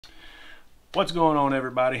What's going on,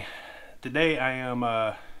 everybody? Today I am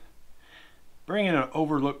bringing an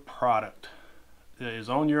overlooked product that is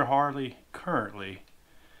on your Harley currently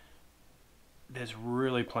that's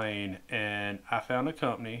really plain, and I found a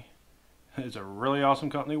company. It's a really awesome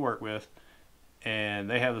company to work with, and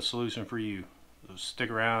they have the solution for you. So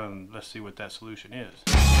stick around and let's see what that solution is.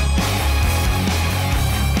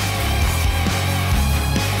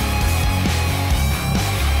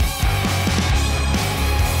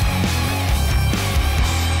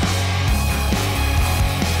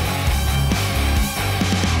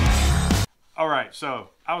 Alright, so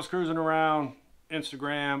I was cruising around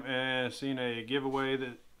Instagram and seen a giveaway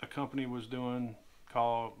that a company was doing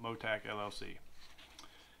called Motak LLC.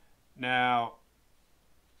 Now,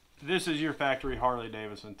 this is your factory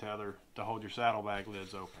Harley-Davidson tether to hold your saddlebag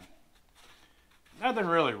lids open. Nothing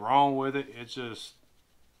really wrong with it, it was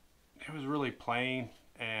really plain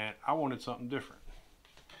and I wanted something different.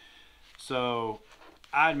 So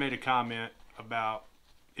I made a comment about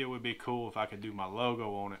it would be cool if I could do my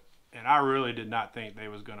logo on it. And I really did not think they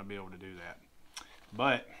was going to be able to do that.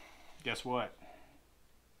 But guess what?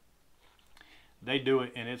 They do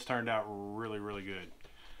it, and it's turned out really, really good.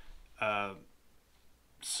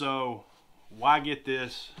 So why get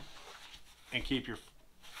this and keep your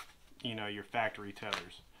factory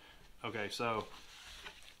tethers? Okay, so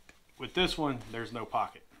with this one, there's no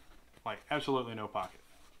pocket. Like, absolutely no pocket.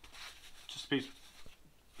 Just a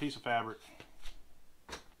piece of fabric.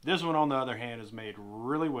 This one, on the other hand, is made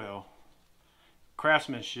really well.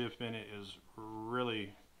 Craftsmanship in it is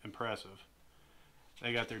really impressive.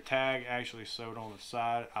 They got their tag actually sewed on the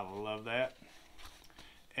side. I love that.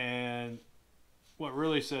 And what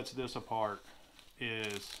really sets this apart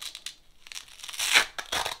is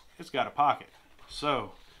it's got a pocket.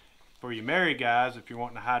 So for you married guys, if you're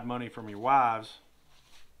wanting to hide money from your wives,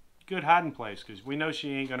 good hiding place, because we know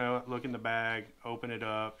she ain't gonna look in the bag, open it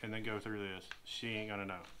up, and then go through this. She ain't gonna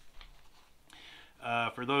know.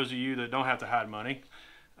 For those of you that don't have to hide money,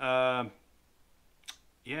 yeah,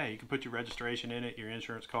 you can put your registration in it, your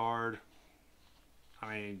insurance card.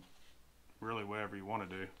 I mean, really whatever you want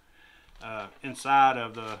to do. Inside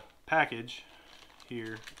of the package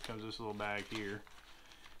here comes this little bag here,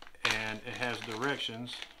 and it has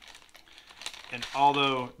directions. And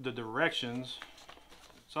although the directions,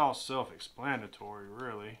 it's all self-explanatory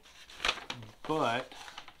really, but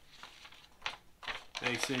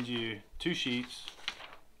they send you 2 sheets.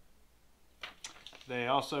 They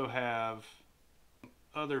also have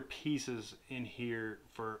other pieces in here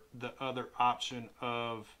for the other option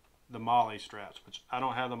of the molly straps, which I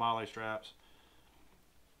don't have the molly straps.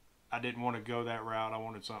 I didn't want to go that route. I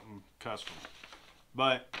wanted something custom.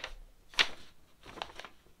 But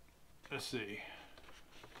let's see.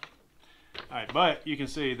 Alright, but you can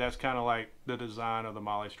see that's kind of like the design of the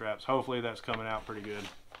molly straps. Hopefully that's coming out pretty good.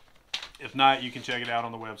 If not, you can check it out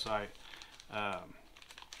on the website.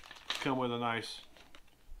 Come with a nice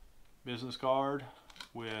business card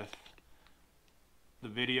with the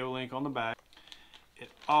video link on the back. It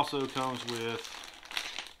also comes with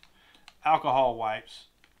alcohol wipes,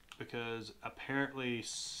 because apparently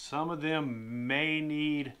some of them may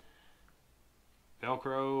need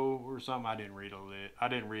Velcro or something. I didn't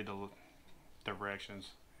read the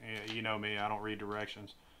directions. You know me, I don't read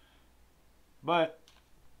directions. But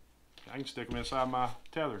I can stick them inside my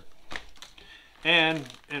tether. And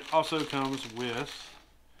it also comes with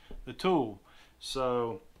the tool.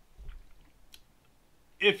 So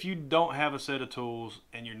if you don't have a set of tools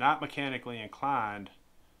and you're not mechanically inclined,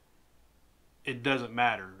 it doesn't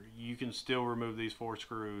matter. You can still remove these 4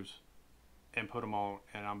 screws and put them on,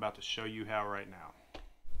 and I'm about to show you how right now.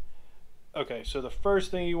 Okay, so the first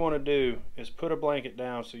thing you want to do is put a blanket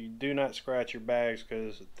down so you do not scratch your bags,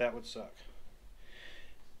 because that would suck.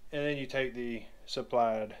 And then you take the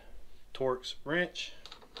supplied Torx wrench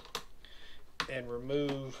and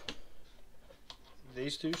remove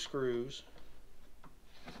these 2 screws.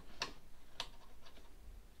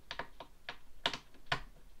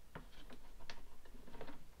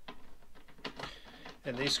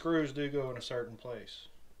 And these screws do go in a certain place,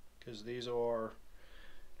 because these are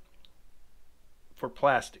for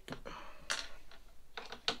plastic.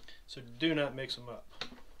 So do not mix them up.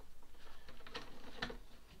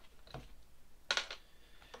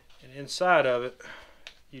 And inside of it,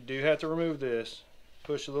 you do have to remove this.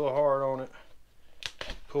 Push a little hard on it.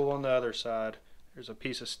 Pull on the other side. There's a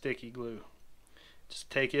piece of sticky glue. Just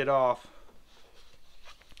take it off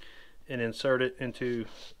and insert it into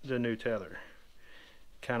the new tether.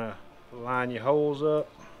 Kind of line your holes up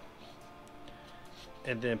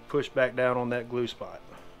and then push back down on that glue spot,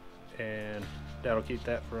 and that'll keep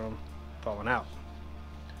that from falling out.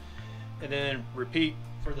 and then repeat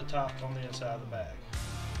for the top on the inside of the bag.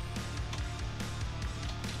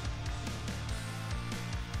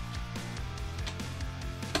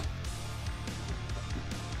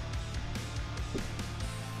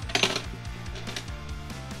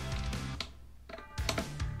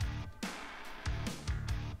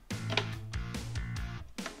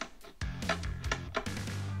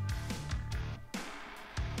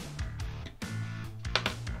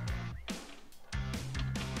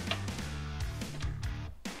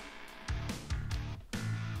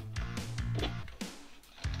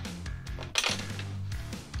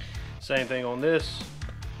 Same thing on this.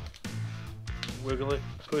 Wiggle it,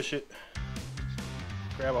 push it,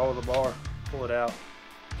 grab a hold of the bar, pull it out.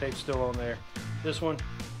 Tape's still on there. This one,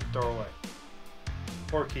 throw away.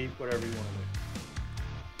 Or keep, whatever you want to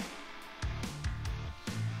do.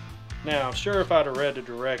 Now, I'm sure if I'd have read the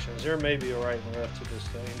directions, there may be a right and left to this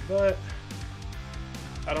thing, but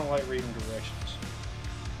I don't like reading directions.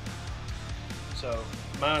 So,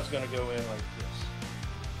 mine's going to go in like this.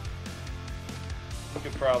 You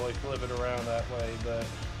could probably flip it around that way, but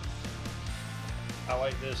I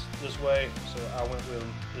like this way, so I went with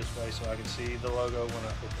them this way so I could see the logo when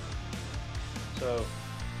I open it. So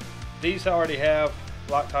these already have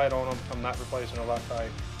Loctite on them. I'm not replacing a Loctite.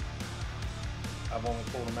 I've only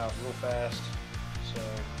pulled them out real fast, so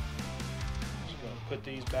I'm just going to put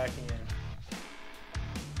these back in.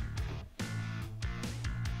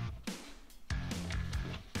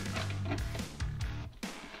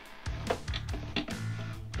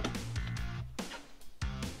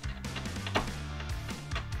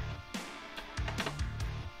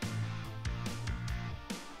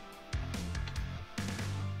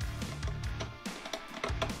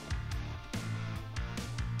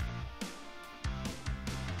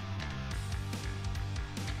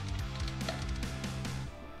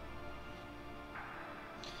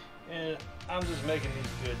 And I'm just making these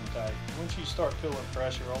good and tight. Once you start feeling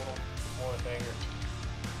pressure on them with one finger,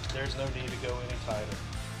 there's no need to go any tighter.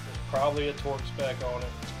 There's probably a torque spec on it,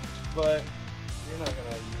 but you're not going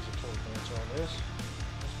to use a torque wrench on this.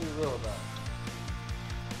 Let's be real about it.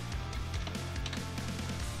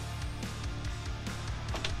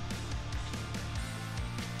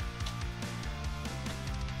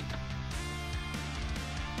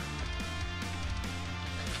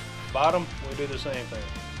 Bottom, we do the same thing.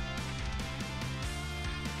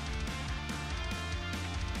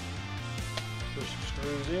 Push the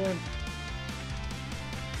screws in.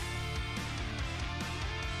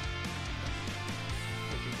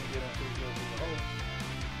 If you can get them to go through the hole.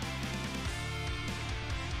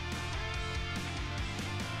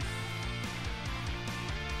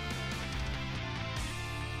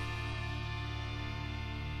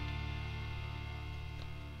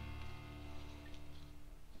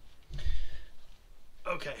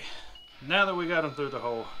 Okay, now that we got them through the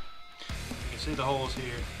hole, you can see the holes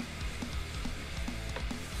here.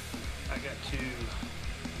 I got to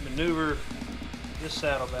maneuver this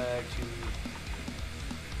saddlebag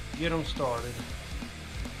to get them started.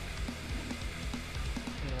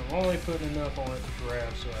 And I'm only putting enough on it to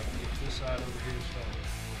grab so I can get this side over here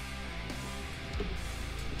started.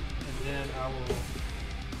 And then I will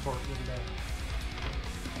torque them down.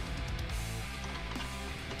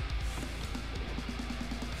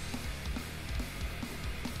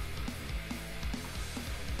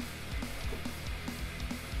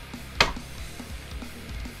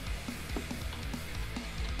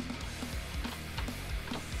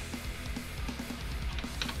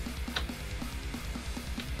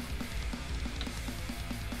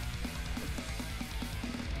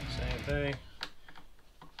 Thing.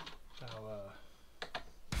 I'll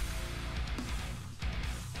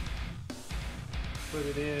put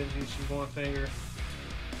it in, use your one finger,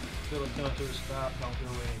 feel it come to a stop, don't go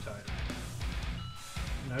any tighter.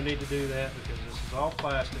 No need to do that because this is all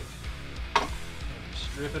plastic. If you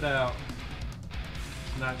strip it out,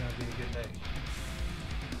 it's not going to be a good day.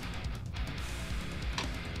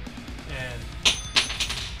 And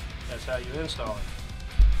that's how you install it.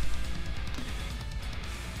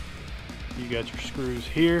 You got your screws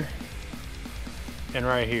here and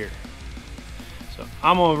right here. So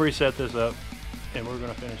I'm going to reset this up and we're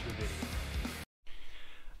going to finish the video.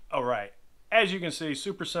 Alright, as you can see,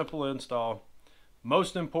 super simple install.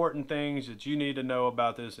 Most important things that you need to know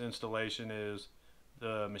about this installation is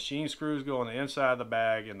the machine screws go on the inside of the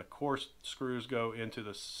bag and the coarse screws go into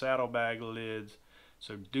the saddlebag lids.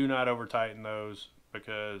 So do not over tighten those,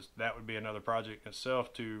 because that would be another project in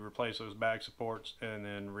itself to replace those bag supports and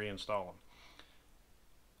then reinstall them.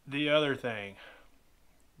 The other thing,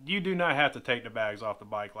 you do not have to take the bags off the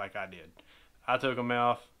bike like I did. I took them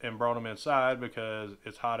off and brought them inside because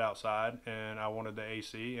it's hot outside and I wanted the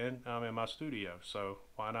AC, and I'm in my studio, so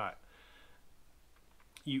why not?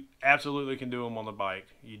 You absolutely can do them on the bike.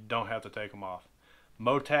 You don't have to take them off.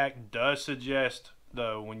 Motak does suggest,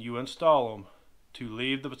 though, when you install them, to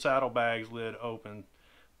leave the saddlebags lid open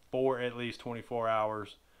for at least 24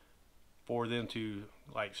 hours for them to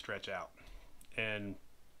like stretch out and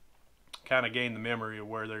kind of gain the memory of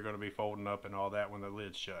where they're going to be folding up and all that when the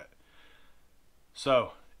lid's shut.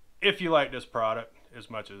 So if you like this product as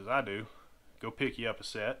much as I do, go pick you up a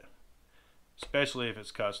set, especially if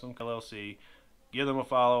it's custom LLC. Give them a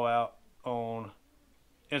follow out on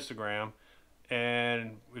Instagram,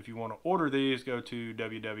 and if you want to order these, go to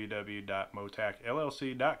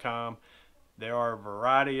www.motakllc.com. There are a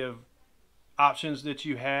variety of options that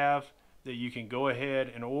you have that you can go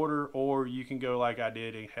ahead and order, or you can go like I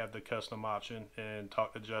did and have the custom option and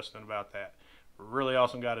talk to Justin about that. Really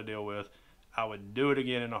awesome guy to deal with. I would do it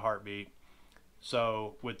again in a heartbeat.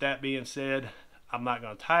 So with that being said, I'm not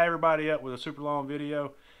going to tie everybody up with a super long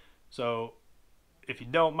video. So if you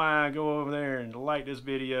don't mind, go over there and like this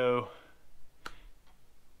video.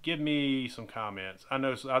 Give me some comments. I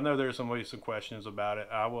know there's some questions about it.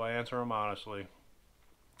 I will answer them honestly.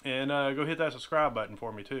 And go hit that subscribe button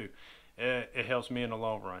for me too. It helps me in the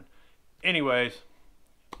long run. Anyways,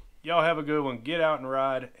 y'all have a good one. Get out and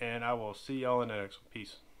ride, and I will see y'all in the next one.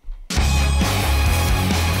 Peace.